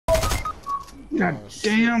God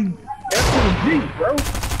damn SMG, bro.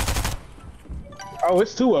 Oh,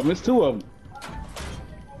 it's two of them. It's two of them.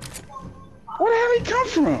 Where the hell he come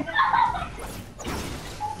from?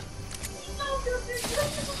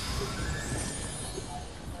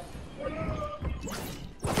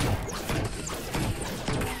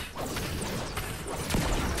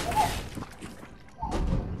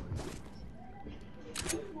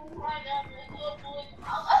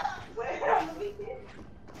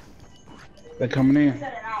 They're coming in.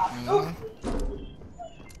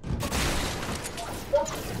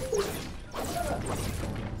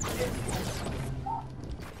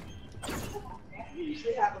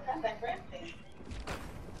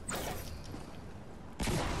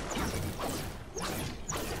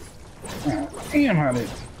 Damn, how they...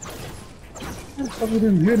 We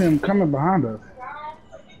didn't hear them coming behind us.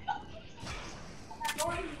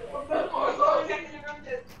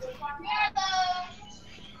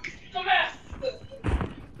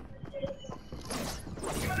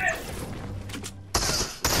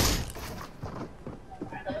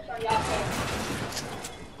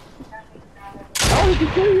 Oh, he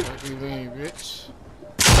can kill you. You ain't rich.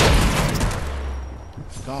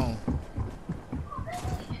 Gone.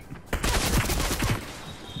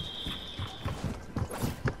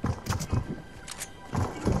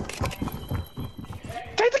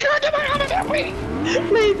 Take the car, get my out of that way!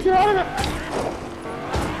 Please, drive.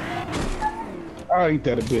 Oh, ain't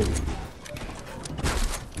that a bitch?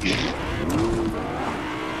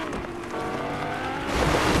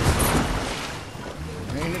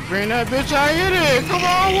 Bring that bitch out here then. Come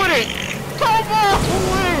on with it. Come on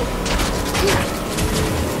with it.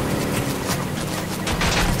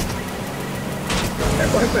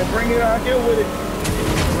 That's what I said, bring it out here with it.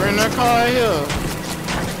 Bring that car out here.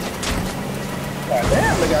 God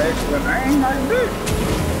damn, they got extra name like this.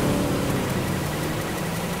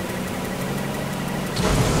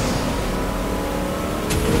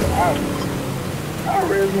 I'll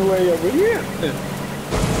raise my way over here.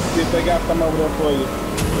 See if they got some over there for you.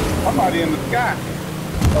 Somebody in the sky.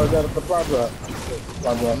 Or is that a supply drop?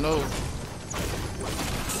 Supply drop. No.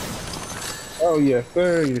 Oh yes,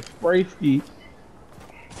 sir. You spray ski.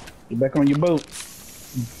 You back on your boat.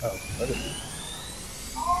 Oh, okay.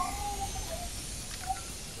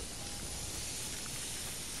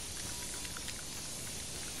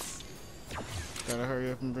 Gotta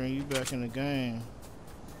hurry up and bring you back in the game.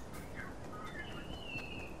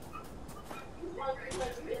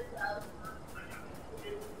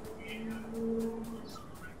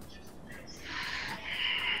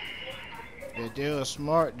 If they're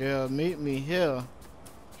smart, they'll meet me here.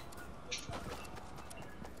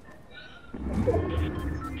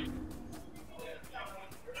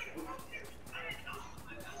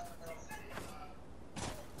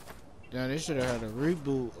 Damn, they should have had a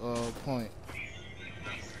reboot point.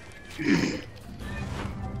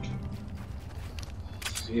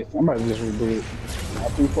 Yeah, somebody just rebooted.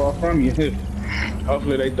 Not too far from you.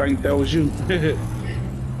 Hopefully they think that was you.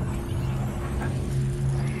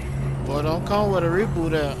 Boy, don't come with a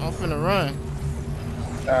reboot at. I'm finna run.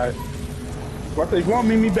 Alright. Well, if you want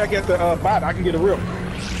to meet me back at the bot, I can get a rip.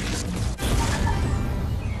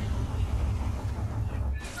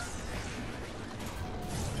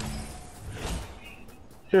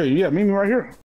 Here, yeah, meet me right here.